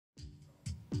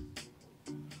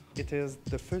It is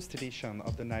the first edition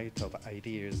of the Night of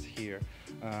Ideas here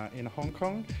in Hong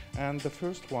Kong, and the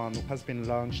first one has been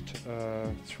launched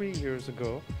 3 years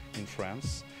ago in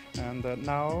France, and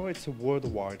now it's a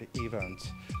worldwide event.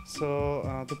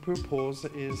 So the purpose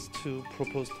is to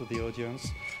propose to the audience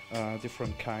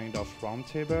different kind of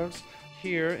roundtables.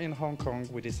 Here in Hong Kong,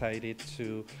 we decided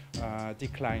to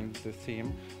decline the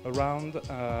theme around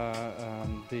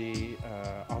the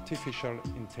artificial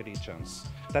intelligence.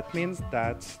 That means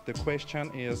that the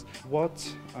question is what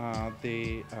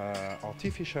the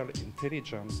artificial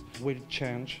intelligence will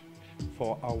change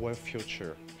for our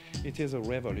future. It is a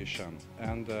revolution,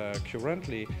 and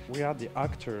currently we are the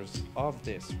actors of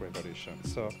this revolution.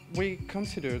 So we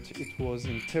considered it was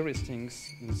interesting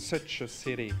in such a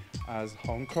city as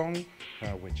Hong Kong,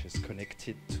 which is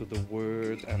connected to the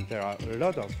world, and there are a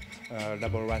lot of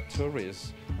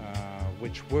laboratories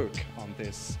which work on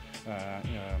this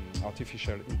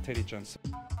artificial intelligence.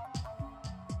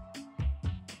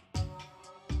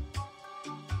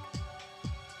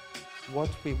 What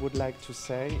we would like to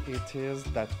say it is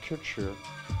that culture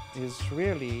is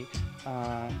really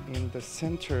in the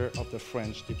center of the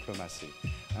French diplomacy,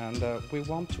 and we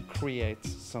want to create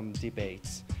some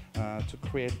debates, to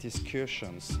create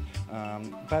discussions,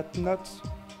 but not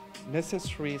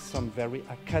necessarily some very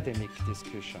academic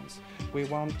discussions. We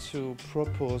want to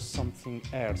propose something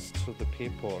else to the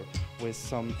people with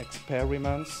some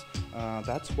experiments.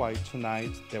 That's why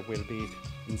tonight there will be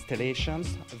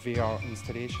installations, VR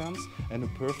installations, and a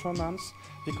performance,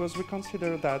 because we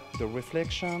consider that the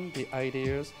reflection, the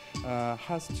ideas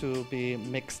has to be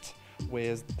mixed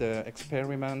with the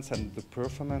experiments and the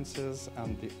performances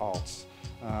and the arts.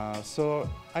 So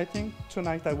I think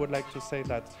tonight I would like to say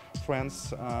that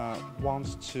France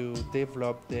wants to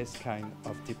develop this kind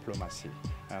of diplomacy,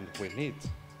 and we need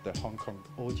the Hong Kong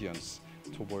audience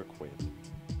to work with.